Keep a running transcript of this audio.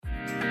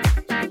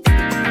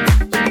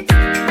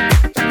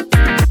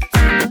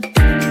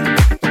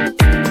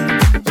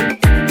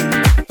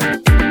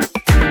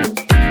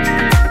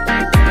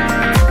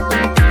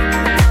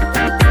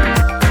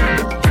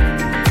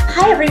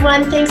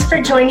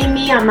joining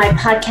me on my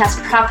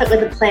podcast, Profit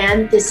with a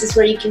Plan. This is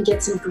where you can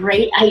get some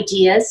great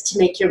ideas to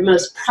make your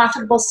most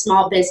profitable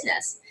small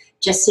business.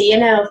 Just so you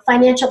know,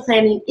 financial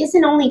planning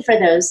isn't only for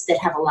those that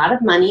have a lot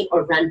of money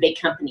or run big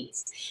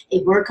companies. A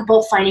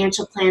workable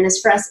financial plan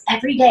is for us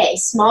everyday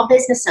small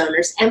business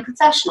owners and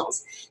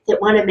professionals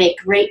that want to make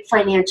great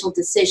financial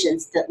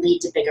decisions that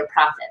lead to bigger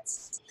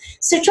profits.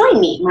 So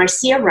join me,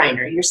 Marcia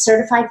Reiner, your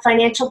certified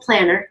financial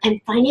planner and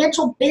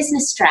financial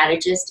business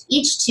strategist,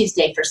 each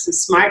Tuesday for some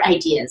smart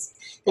ideas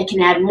that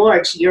can add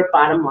more to your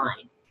bottom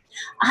line.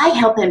 I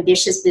help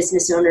ambitious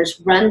business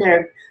owners run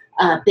their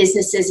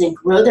businesses and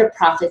grow their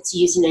profits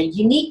using a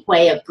unique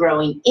way of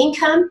growing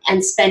income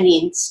and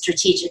spending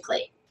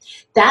strategically.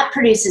 That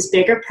produces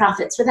bigger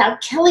profits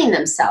without killing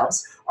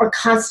themselves or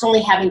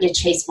constantly having to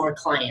chase more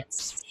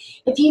clients.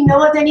 If you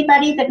know of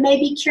anybody that may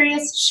be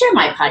curious, share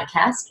my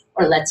podcast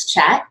or let's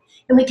chat,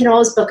 and we can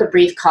always book a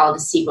brief call to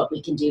see what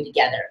we can do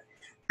together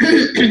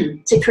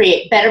to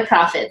create better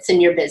profits in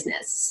your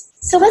business.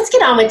 So let's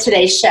get on with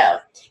today's show.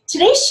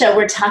 Today's show,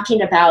 we're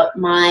talking about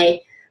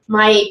my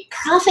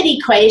profit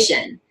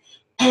equation.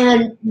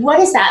 And what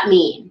does that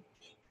mean?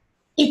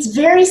 It's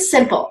very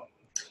simple.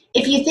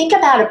 If you think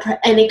about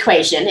an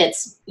equation,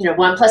 it's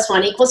 1 +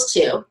 1 =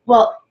 2.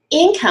 Well,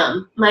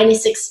 income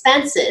minus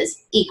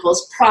expenses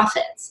equals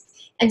profits.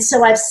 And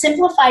so I've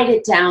simplified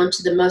it down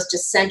to the most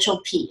essential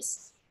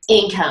piece.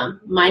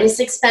 Income minus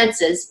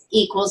expenses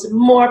equals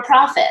more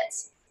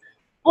profits.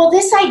 Well,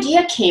 this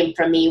idea came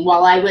from me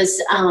while I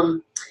was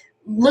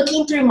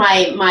looking through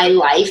my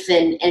life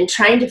and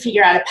trying to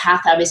figure out a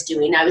path I was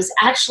doing. I was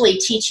actually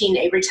teaching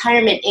a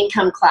retirement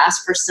income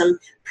class for some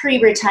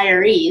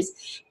pre-retirees,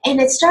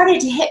 and it started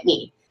to hit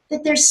me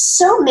that there's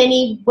so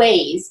many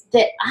ways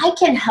that I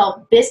can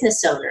help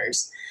business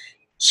owners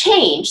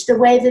change the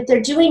way that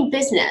they're doing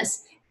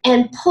business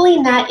and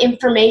pulling that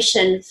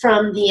information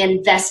from the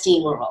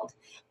investing world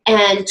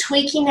and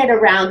tweaking it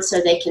around so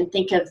they can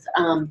think of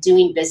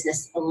doing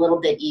business a little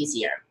bit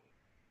easier.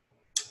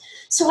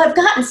 So I've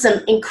gotten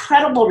some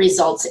incredible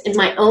results in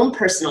my own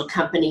personal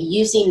company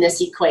using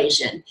this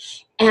equation.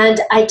 And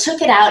I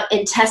took it out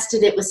and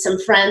tested it with some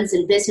friends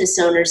and business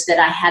owners that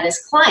I had as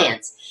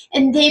clients.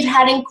 And they've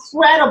had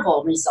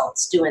incredible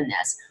results doing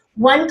this.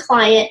 One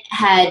client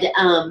had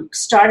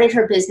started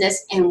her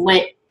business and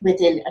went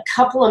within a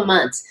couple of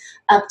months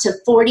up to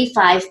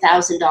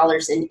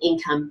 $45,000 in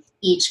income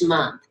each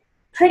month.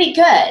 Pretty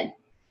good.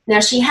 Now,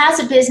 she has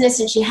a business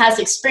and she has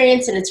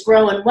experience and it's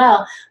growing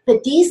well,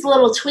 but these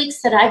little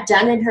tweaks that I've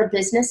done in her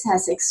business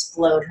has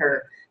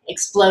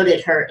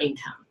exploded her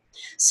income.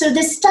 So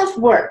this stuff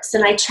works,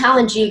 and I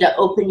challenge you to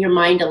open your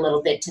mind a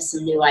little bit to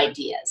some new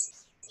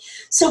ideas.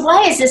 So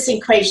why is this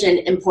equation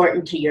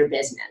important to your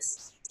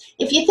business?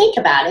 If you think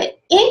about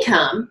it,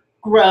 income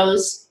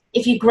grows.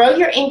 If you grow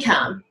your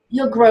income,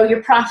 you'll grow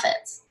your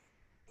profits.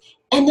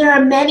 And there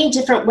are many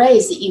different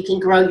ways that you can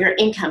grow your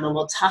income, and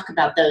we'll talk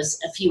about those,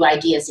 a few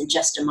ideas in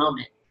just a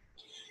moment.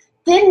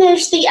 Then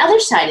there's the other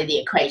side of the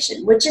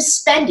equation, which is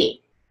spending.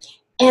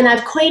 And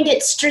I've coined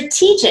it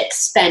strategic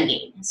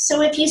spending.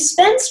 So if you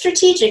spend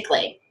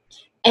strategically,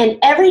 and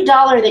every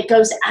dollar that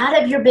goes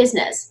out of your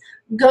business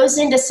goes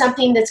into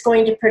something that's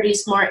going to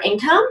produce more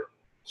income,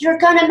 you're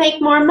going to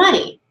make more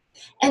money.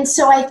 And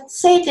so I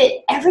say that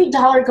every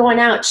dollar going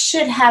out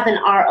should have an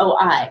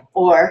ROI,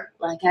 or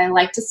like I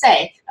like to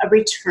say, a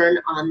return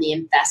on the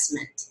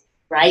investment,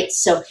 right?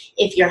 So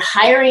if you're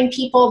hiring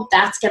people,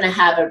 that's going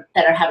to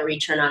better have a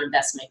return on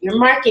investment. Your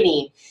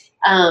marketing,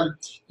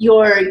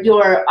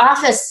 your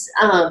office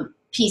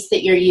piece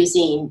that you're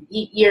using,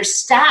 your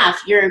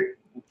staff,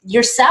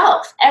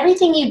 yourself,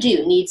 everything you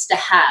do needs to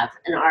have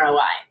an ROI.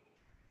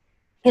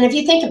 And if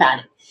you think about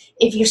it,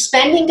 if your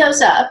spending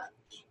goes up,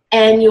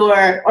 and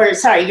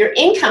your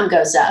income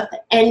goes up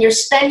and your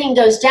spending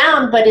goes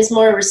down but is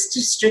more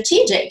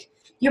strategic,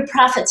 your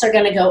profits are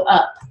going to go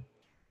up.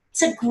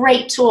 It's a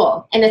great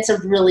tool, and it's a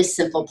really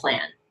simple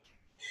plan.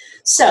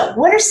 So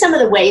what are some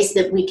of the ways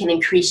that we can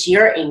increase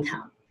your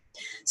income?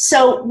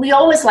 So we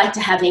always like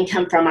to have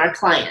income from our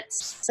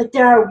clients, but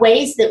there are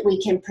ways that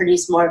we can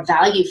produce more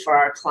value for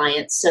our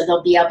clients so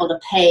they'll be able to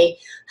pay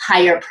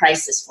higher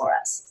prices for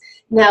us.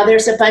 Now,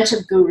 there's a bunch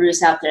of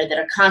gurus out there that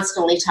are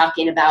constantly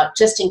talking about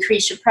just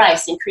increase your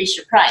price, increase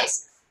your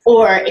price.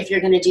 Or if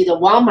you're going to do the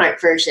Walmart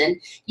version,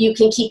 you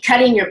can keep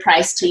cutting your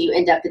price till you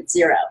end up at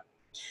zero.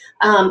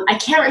 I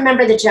can't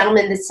remember the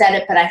gentleman that said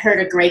it, but I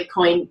heard a great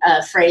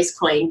phrase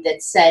coined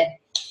that said,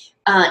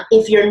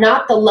 if you're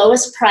not the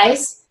lowest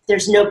price,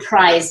 there's no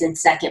prize in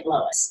second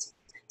lowest.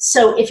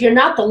 So if you're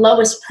not the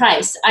lowest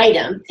price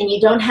item and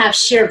you don't have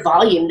sheer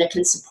volume that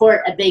can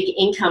support a big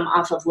income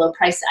off of low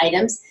price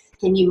items,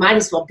 then you might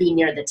as well be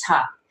near the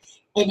top.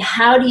 And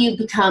how do you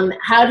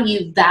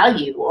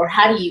value, or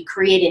how do you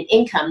create an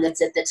income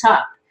that's at the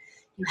top?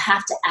 You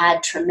have to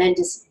add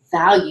tremendous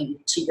value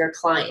to your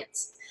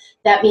clients.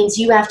 That means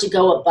you have to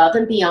go above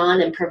and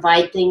beyond and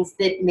provide things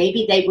that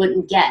maybe they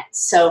wouldn't get.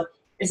 So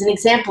As an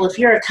example, if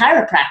you're a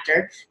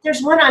chiropractor,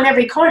 there's one on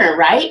every corner,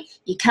 right?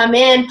 You come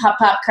in, pop,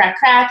 pop, crack,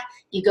 crack.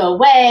 You go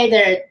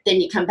away, then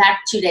you come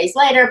back 2 days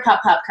later,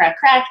 pop, pop, crack,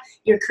 crack.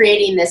 You're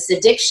creating this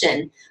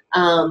addiction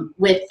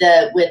with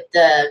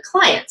the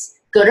clients.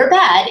 Good or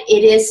bad,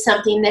 it is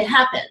something that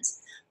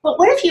happens. But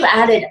what if you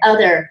added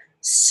other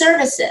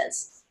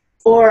services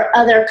or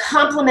other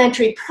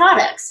complementary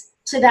products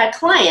to that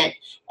client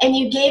and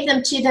you gave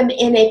them to them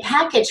in a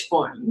package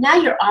form? Now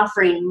you're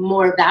offering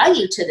more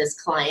value to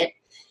this client,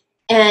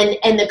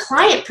 and the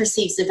client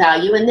perceives the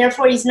value, and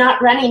therefore he's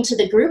not running to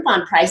the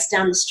Groupon price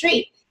down the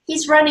street.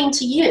 He's running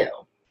to you,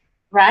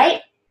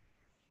 right?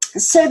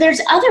 So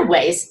there's other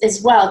ways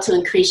as well to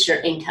increase your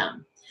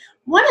income.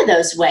 One of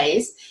those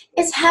ways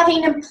is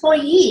having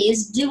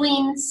employees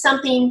doing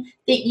something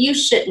that you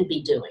shouldn't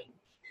be doing.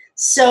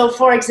 So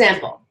for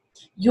example,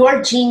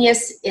 your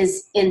genius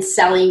is in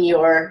selling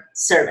your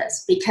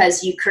service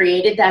because you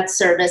created that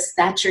service.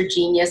 That's your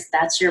genius.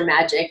 That's your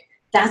magic.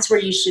 That's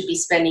where you should be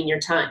spending your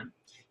time.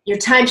 Your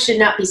time should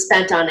not be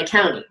spent on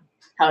accounting.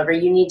 However,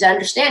 you need to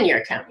understand your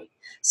accounting.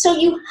 So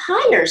you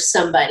hire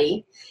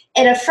somebody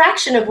at a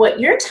fraction of what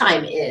your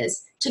time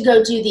is to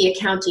go do the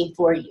accounting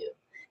for you.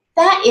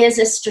 That is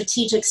a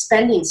strategic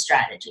spending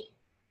strategy.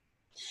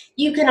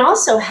 You can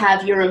also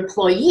have your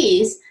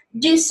employees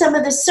do some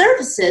of the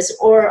services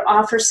or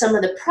offer some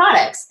of the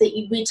products that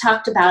we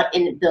talked about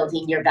in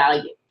building your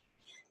value.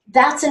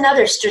 That's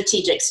another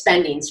strategic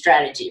spending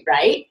strategy,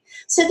 right?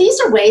 So these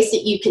are ways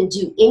that you can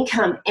do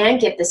income and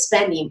get the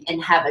spending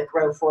and have it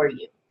grow for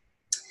you.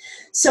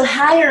 So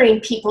hiring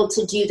people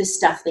to do the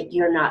stuff that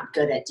you're not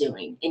good at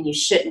doing and you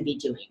shouldn't be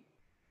doing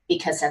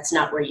because that's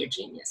not where your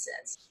genius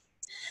is.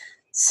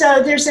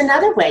 So there's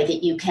another way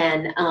that you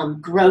can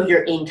grow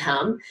your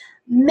income.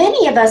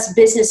 Many of us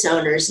business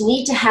owners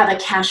need to have a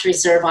cash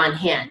reserve on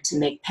hand to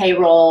make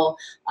payroll,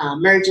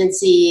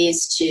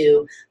 emergencies,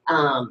 to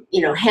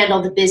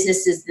handle the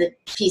businesses, the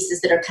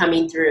pieces that are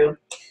coming through.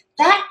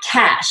 That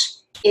cash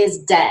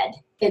is dead.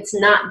 It's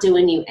not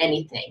doing you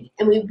anything.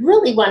 And we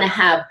really want to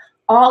have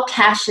all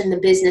cash in the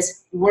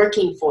business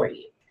working for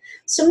you.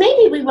 So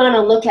maybe we want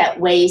to look at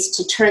ways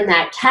to turn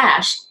that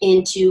cash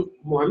into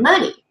more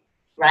money,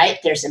 right?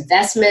 There's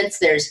investments,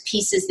 there's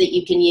pieces that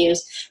you can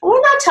use. And we're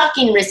not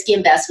talking risky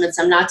investments.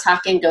 I'm not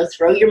talking go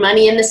throw your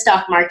money in the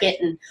stock market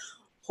and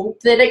hope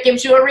that it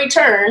gives you a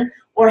return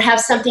or have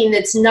something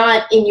that's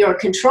not in your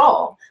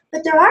control.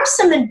 But there are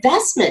some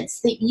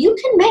investments that you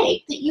can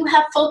make that you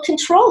have full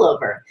control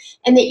over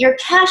and that your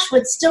cash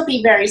would still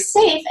be very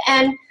safe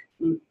and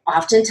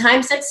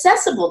oftentimes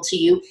accessible to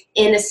you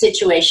in a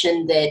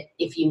situation that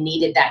if you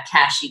needed that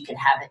cash, you could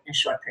have it in a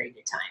short period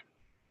of time.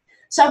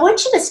 So I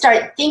want you to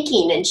start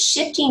thinking and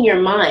shifting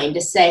your mind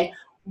to say,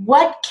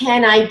 what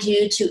can I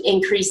do to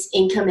increase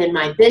income in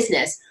my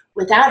business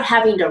without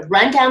having to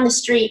run down the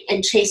street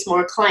and chase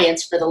more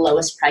clients for the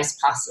lowest price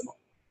possible?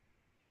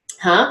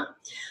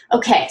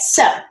 Okay,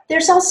 so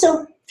there's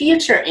also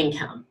future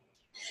income.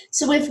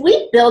 So if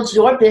we build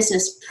your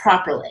business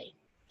properly,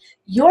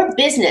 your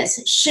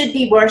business should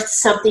be worth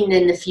something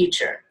in the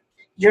future.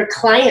 Your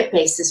client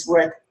base is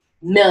worth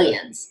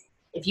millions.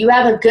 If you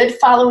have a good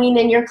following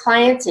in your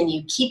clients and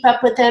you keep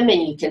up with them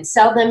and you can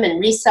sell them and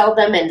resell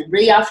them and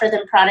reoffer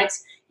them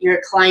products,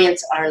 your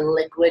clients are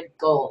liquid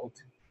gold.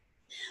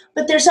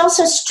 But there's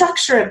also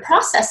structure and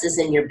processes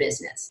in your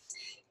business.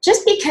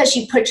 Just because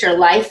you put your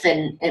life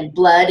and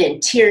blood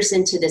and tears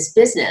into this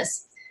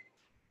business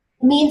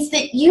means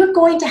that you're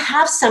going to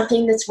have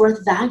something that's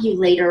worth value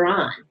later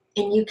on.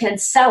 And you can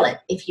sell it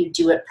if you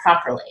do it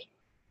properly.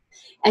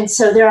 And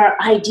so there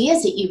are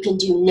ideas that you can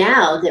do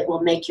now that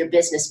will make your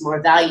business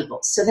more valuable.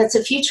 So that's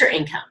a future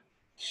income.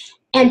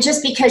 And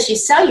just because you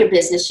sell your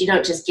business, you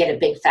don't just get a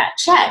big fat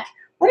check.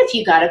 What if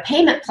you got a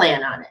payment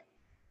plan on it,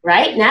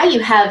 right? Now you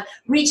have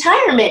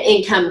retirement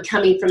income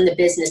coming from the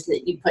business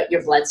that you put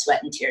your blood,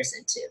 sweat, and tears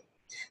into.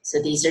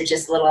 So these are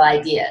just little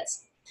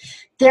ideas.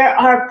 There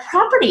are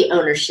property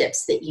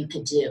ownerships that you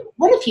could do.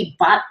 What if you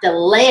bought the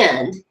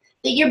land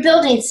that your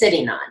building's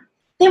sitting on?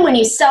 Then when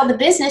you sell the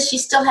business, you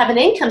still have an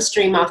income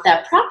stream off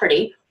that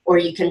property, or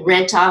you can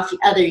rent off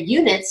other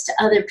units to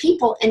other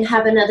people and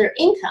have another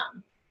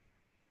income.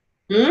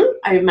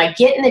 Am I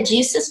getting the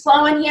juices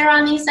flowing here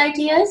on these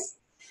ideas?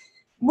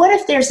 What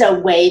if there's a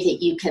way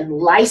that you can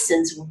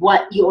license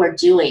what you're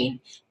doing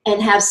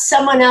and have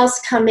someone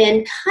else come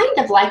in kind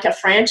of like a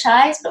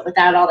franchise, but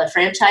without all the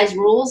franchise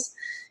rules?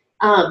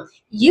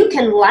 You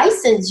can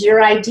license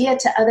your idea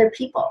to other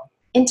people.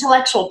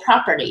 Intellectual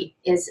property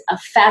is a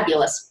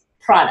fabulous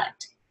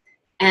product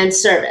and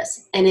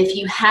service. And if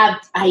you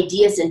have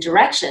ideas and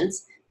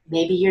directions,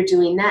 maybe you're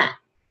doing that.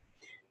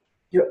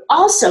 You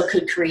also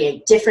could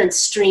create different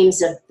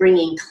streams of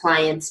bringing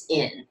clients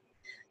in.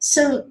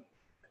 So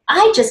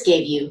I just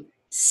gave you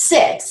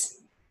 6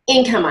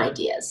 income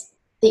ideas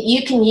that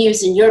you can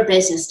use in your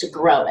business to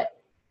grow it.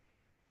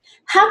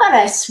 How about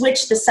I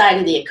switch the side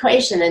of the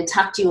equation and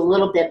talk to you a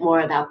little bit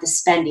more about the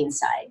spending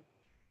side?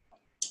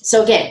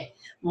 So again,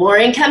 more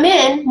income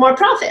in, more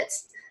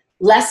profits.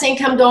 Less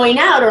income going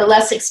out or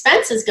less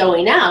expenses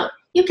going out,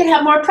 you can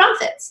have more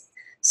profits.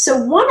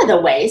 So one of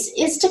the ways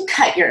is to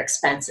cut your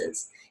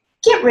expenses.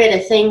 Get rid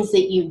of things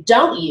that you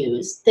don't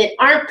use that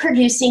aren't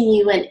producing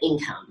you an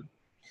income.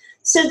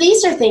 So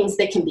these are things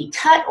that can be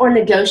cut or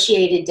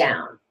negotiated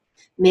down.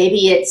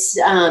 Maybe it's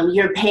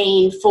you're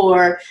paying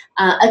for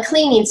a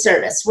cleaning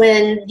service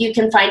when you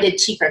can find a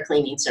cheaper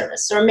cleaning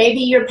service. Or maybe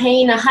you're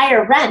paying a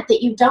higher rent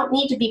that you don't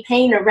need to be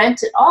paying a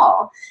rent at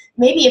all.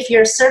 Maybe if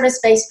you're a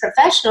service-based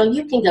professional,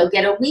 you can go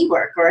get a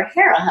WeWork or a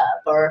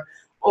HeraHub,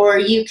 or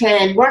you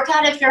can work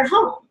out of your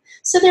home.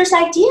 So there's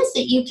ideas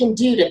that you can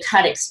do to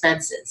cut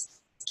expenses.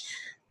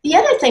 The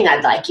other thing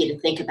I'd like you to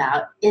think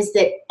about is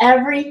that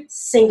every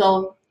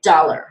single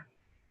dollar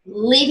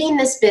leaving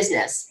this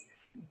business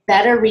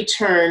better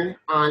return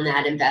on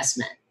that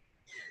investment.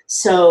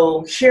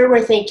 So here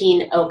we're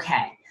thinking,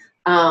 okay,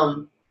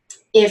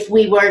 if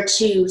we were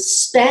to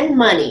spend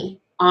money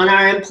on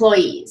our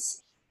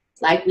employees,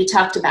 like we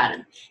talked about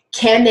them,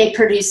 can they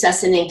produce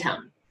us an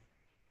income?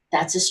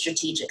 That's a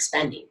strategic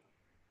spending.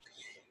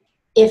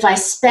 If I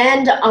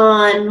spend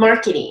on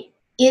marketing,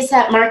 is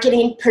that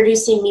marketing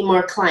producing me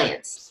more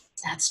clients?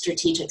 That's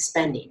strategic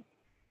spending.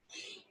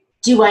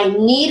 Do I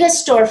need a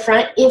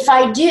storefront? If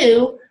I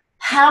do,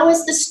 how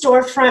is the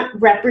storefront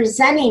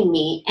representing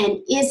me, and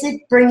is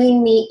it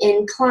bringing me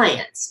in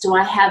clients? Do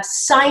I have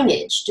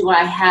signage? Do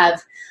I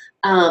have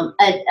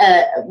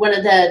one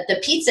of the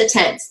pizza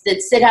tents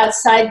that sit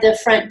outside the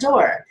front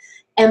door?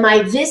 Am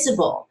I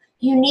visible?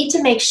 You need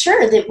to make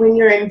sure that when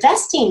you're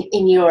investing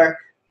in your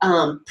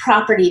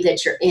property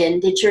that you're in,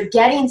 that you're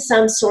getting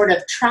some sort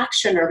of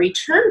traction or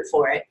return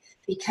for it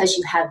because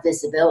you have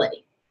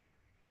visibility.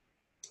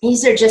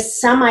 These are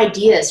just some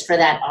ideas for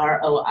that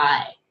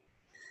ROI.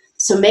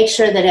 So make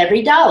sure that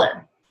every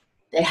dollar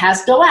that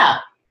has to go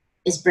out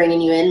is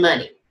bringing you in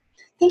money.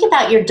 Think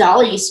about your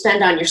dollar you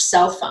spend on your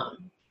cell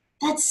phone.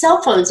 That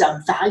cell phone's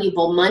a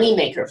valuable money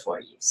maker for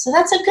you. So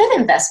that's a good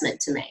investment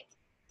to make.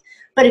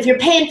 But if you're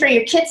paying for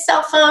your kid's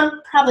cell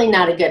phone, probably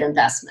not a good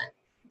investment,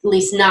 at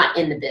least not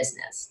in the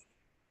business.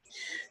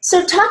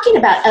 So talking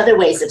about other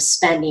ways of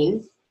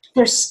spending,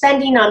 there's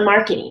spending on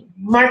marketing.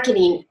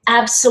 Marketing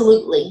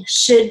absolutely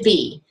should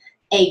be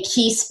a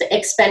key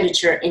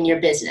expenditure in your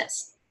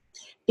business,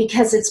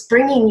 because it's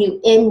bringing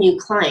you in new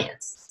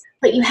clients.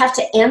 But you have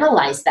to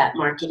analyze that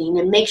marketing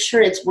and make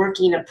sure it's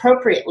working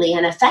appropriately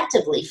and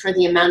effectively for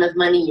the amount of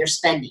money you're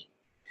spending.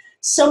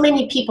 So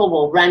many people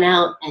will run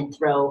out and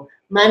throw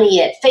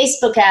money at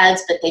Facebook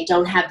ads, but they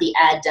don't have the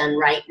ad done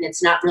right, and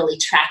it's not really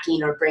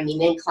tracking or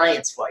bringing in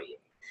clients for you.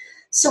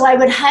 So I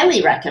would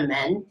highly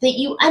recommend that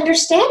you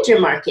understand your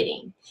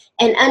marketing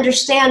and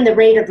understand the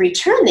rate of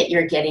return that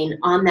you're getting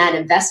on that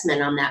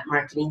investment on that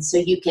marketing so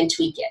you can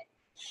tweak it.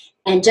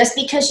 And just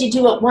because you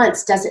do it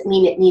once doesn't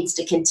mean it needs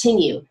to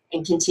continue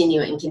and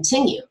continue and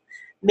continue.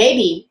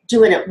 Maybe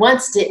doing it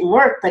once didn't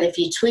work, but if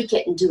you tweak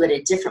it and do it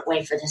a different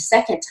way for the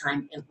second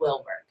time, it will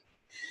work.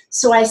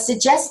 So I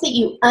suggest that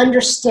you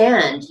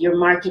understand your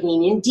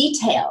marketing in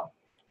detail,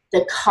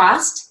 the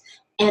cost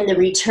and the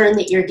return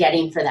that you're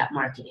getting for that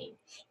marketing.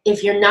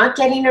 If you're not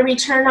getting a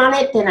return on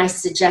it, then I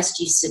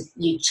suggest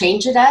you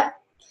change it up.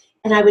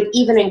 And I would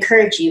even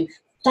encourage you,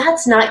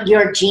 that's not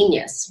your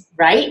genius,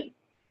 right?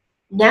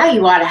 Now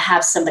you ought to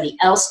have somebody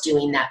else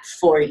doing that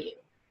for you.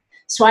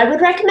 So I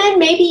would recommend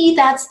maybe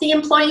that's the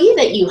employee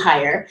that you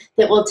hire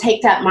that will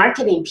take that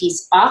marketing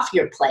piece off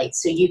your plate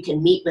so you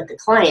can meet with the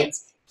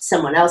clients.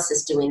 Someone else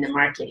is doing the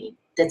marketing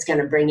that's going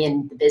to bring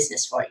in the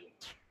business for you.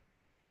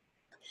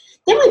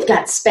 Then we've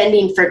got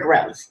spending for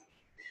growth.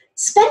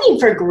 Spending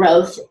for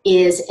growth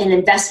is an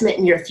investment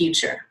in your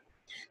future.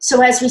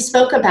 So as we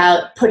spoke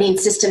about putting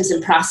systems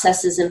and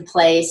processes in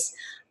place,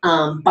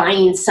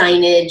 buying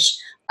signage,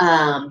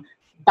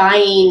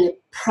 buying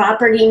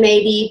property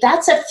maybe,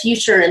 that's a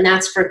future and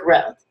that's for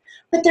growth.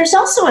 But there's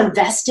also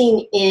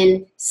investing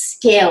in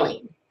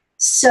scaling.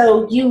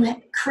 So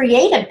you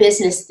create a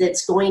business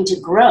that's going to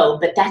grow,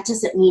 but that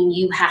doesn't mean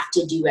you have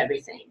to do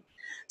everything.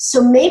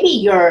 So maybe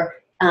you're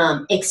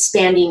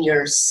expanding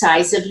your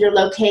size of your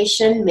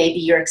location, maybe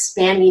you're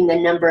expanding the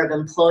number of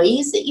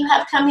employees that you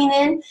have coming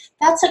in.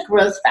 That's a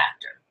growth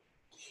factor.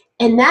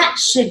 And that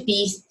should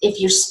be, if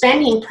you're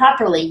spending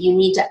properly, you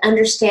need to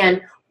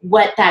understand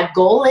what that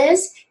goal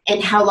is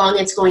and how long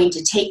it's going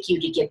to take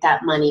you to get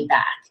that money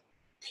back.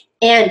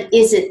 And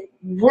is it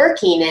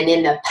working and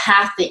in the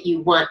path that you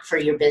want for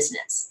your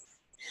business?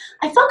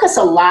 I focus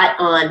a lot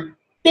on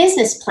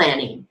business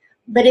planning,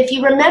 but if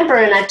you remember,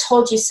 and I've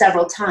told you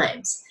several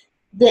times,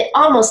 that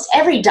almost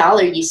every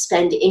dollar you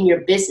spend in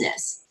your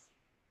business,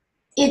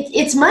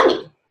 it's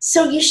money.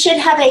 So you should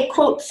have a,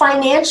 quote,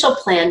 financial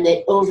plan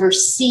that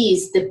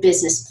oversees the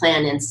business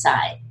plan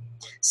inside.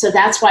 So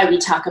that's why we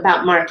talk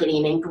about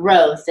marketing and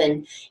growth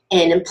and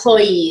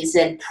employees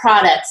and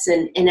products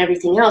and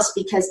everything else,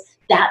 because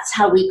that's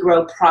how we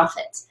grow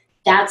profits.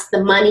 That's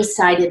the money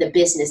side of the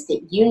business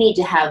that you need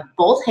to have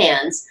both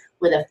hands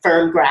with a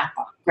firm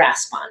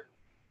grasp on.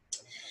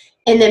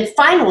 And then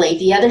finally,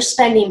 the other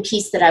spending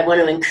piece that I want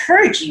to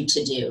encourage you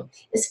to do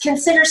is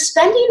consider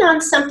spending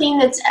on something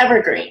that's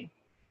evergreen.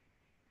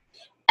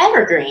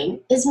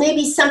 Evergreen is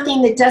maybe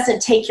something that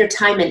doesn't take your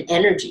time and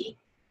energy.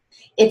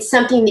 It's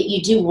something that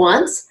you do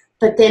once,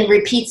 but then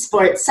repeats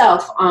for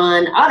itself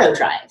on auto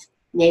drive.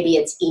 Maybe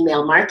it's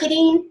email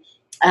marketing.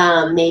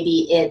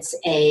 Maybe it's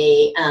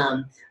a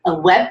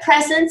web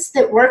presence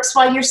that works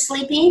while you're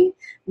sleeping.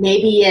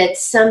 Maybe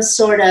it's some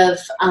sort of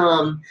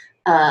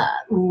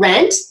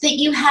rent that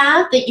you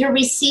have that you're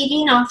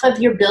receiving off of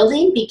your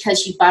building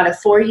because you bought a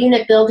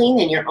 4-unit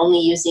building and you're only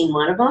using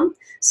one of them.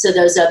 So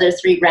those other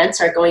 3 rents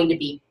are going to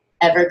be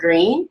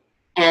evergreen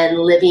and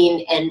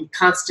living and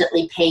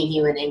constantly paying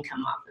you an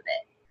income off of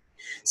it.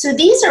 So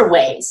these are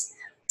ways.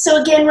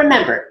 So again,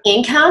 remember,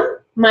 income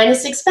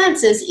minus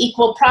expenses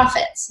equal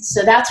profits.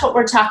 So that's what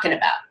we're talking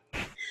about.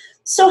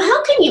 So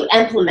how can you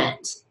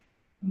implement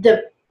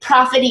the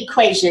profit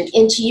equation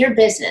into your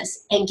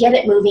business and get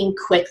it moving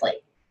quickly?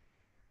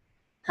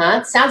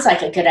 It sounds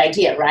like a good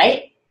idea,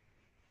 right?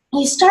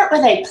 You start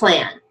with a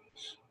plan,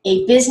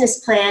 a business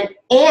plan,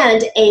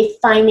 and a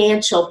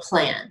financial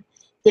plan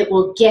that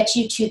will get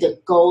you to the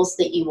goals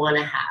that you want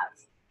to have.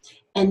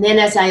 And then,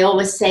 as I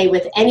always say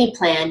with any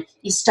plan,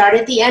 you start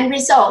at the end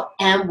result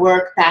and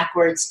work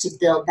backwards to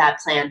build that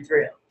plan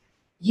through.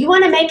 You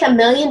want to make $1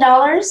 million?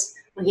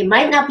 Well, you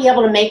might not be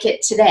able to make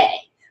it today.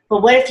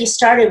 But what if you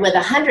started with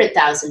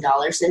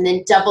 $100,000 and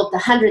then doubled the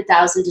 $100,000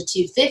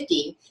 to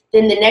 $250,000?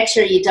 Then the next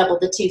year you double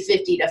the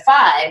 $250,000 to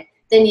 $5,000.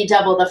 Then you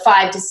double the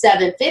 $5,000 to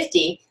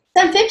 $750,000.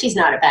 $750,000 is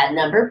not a bad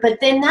number, but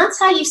then that's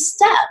how you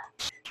step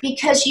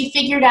because you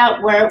figured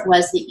out where it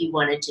was that you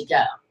wanted to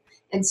go.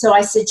 And so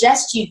I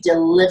suggest you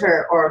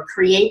deliver or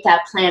create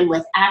that plan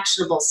with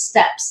actionable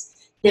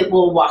steps that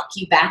will walk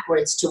you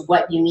backwards to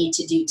what you need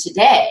to do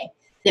today,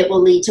 that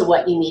will lead to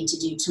what you need to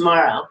do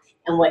tomorrow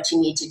and what you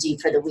need to do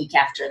for the week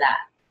after that.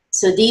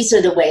 So these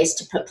are the ways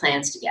to put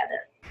plans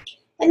together.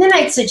 And then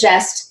I'd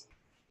suggest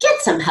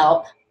get some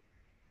help.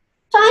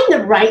 Find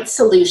the right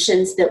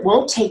solutions that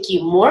won't take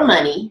you more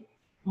money,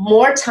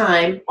 more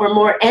time, or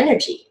more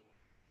energy.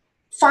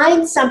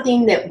 Find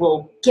something that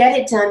will get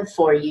it done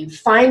for you.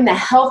 Find the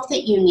help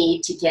that you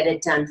need to get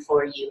it done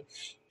for you.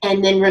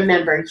 And then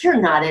remember, you're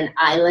not an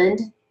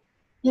island.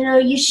 You know,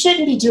 you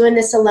shouldn't be doing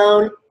this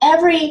alone.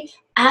 Every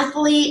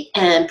athlete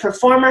and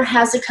performer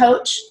has a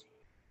coach.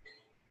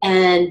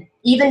 And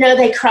even though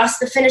they cross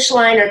the finish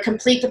line or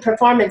complete the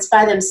performance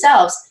by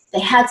themselves, they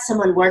had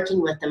someone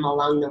working with them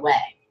along the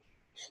way.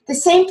 The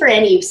same for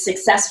any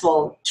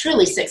successful,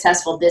 truly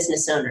successful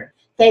business owner.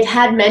 They've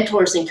had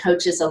mentors and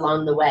coaches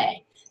along the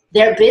way.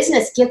 Their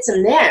business gets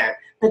them there,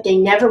 but they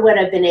never would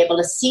have been able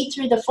to see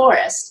through the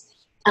forest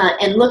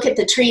and look at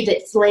the tree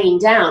that's laying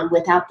down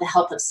without the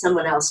help of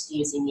someone else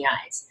using the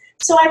eyes.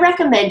 So I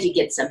recommend you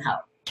get some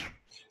help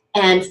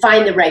and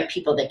find the right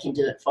people that can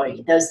do it for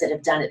you, those that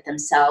have done it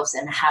themselves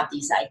and have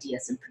these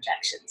ideas and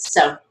projections.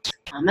 So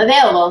I'm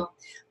available.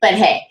 But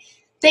hey,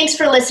 thanks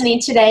for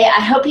listening today.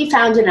 I hope you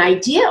found an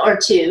idea or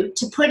two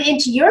to put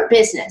into your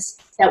business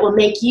that will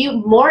make you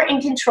more in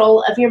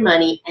control of your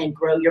money and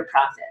grow your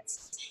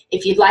profits.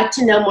 If you'd like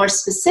to know more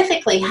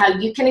specifically how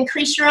you can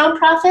increase your own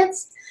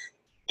profits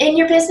in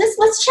your business,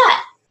 let's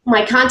chat.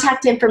 My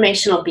contact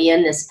information will be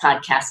in this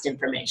podcast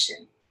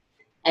information.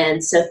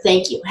 And so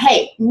thank you.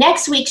 Hey,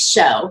 next week's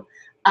show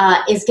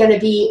is going to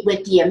be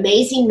with the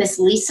amazing Miss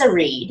Lisa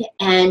Reed,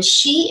 and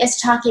she is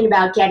talking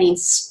about getting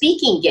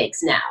speaking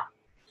gigs now.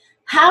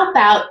 How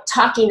about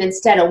talking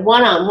instead of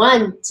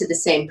one-on-one to the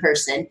same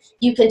person,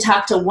 you can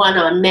talk to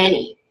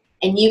one-on-many,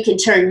 and you can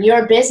turn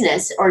your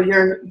business or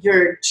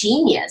your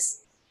genius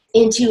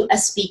into a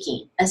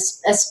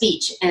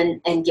speech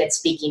and get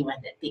speaking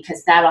with it,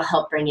 because that'll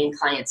help bring in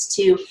clients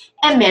too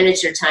and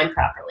manage your time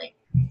properly.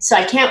 So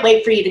I can't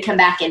wait for you to come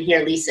back and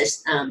hear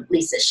Lisa's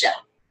show.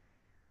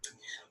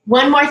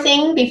 One more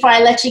thing before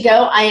I let you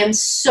go, I am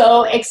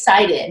so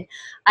excited.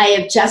 I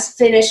have just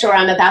finished, or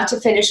I'm about to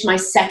finish, my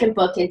second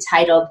book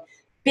entitled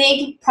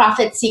Big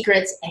Profit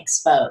Secrets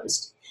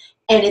Exposed.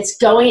 And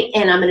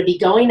I'm going to be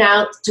going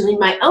out doing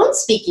my own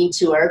speaking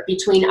tour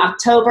between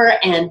October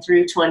and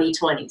through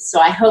 2020. So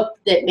I hope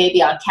that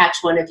maybe I'll catch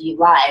one of you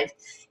live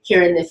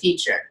here in the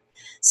future.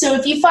 So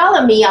if you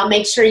follow me, I'll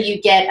make sure you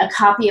get a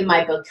copy of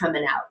my book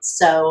coming out.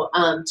 So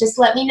just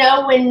let me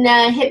know when,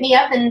 hit me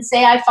up and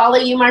say I follow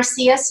you,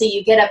 Marcia, so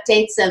you get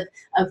updates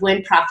of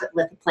when Profit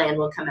with a Plan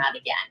will come out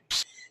again.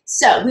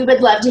 So we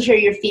would love to hear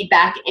your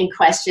feedback and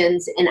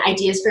questions and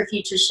ideas for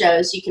future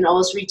shows. You can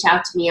always reach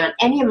out to me on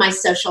any of my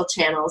social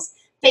channels,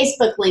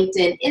 Facebook,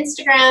 LinkedIn,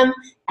 Instagram,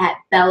 at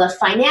Bella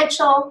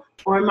Financial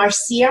or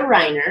Marcia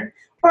Reiner,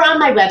 or on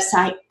my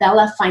website,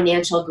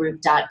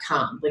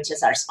 bellafinancialgroup.com, which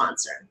is our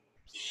sponsor.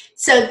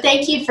 So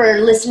thank you for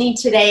listening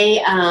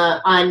today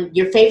on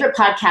your favorite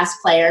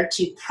podcast player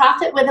to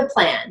Profit with a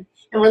Plan.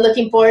 And we're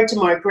looking forward to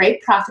more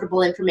great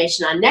profitable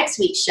information on next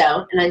week's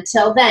show. And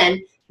until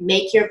then,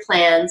 make your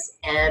plans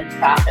and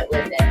profit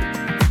with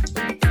it.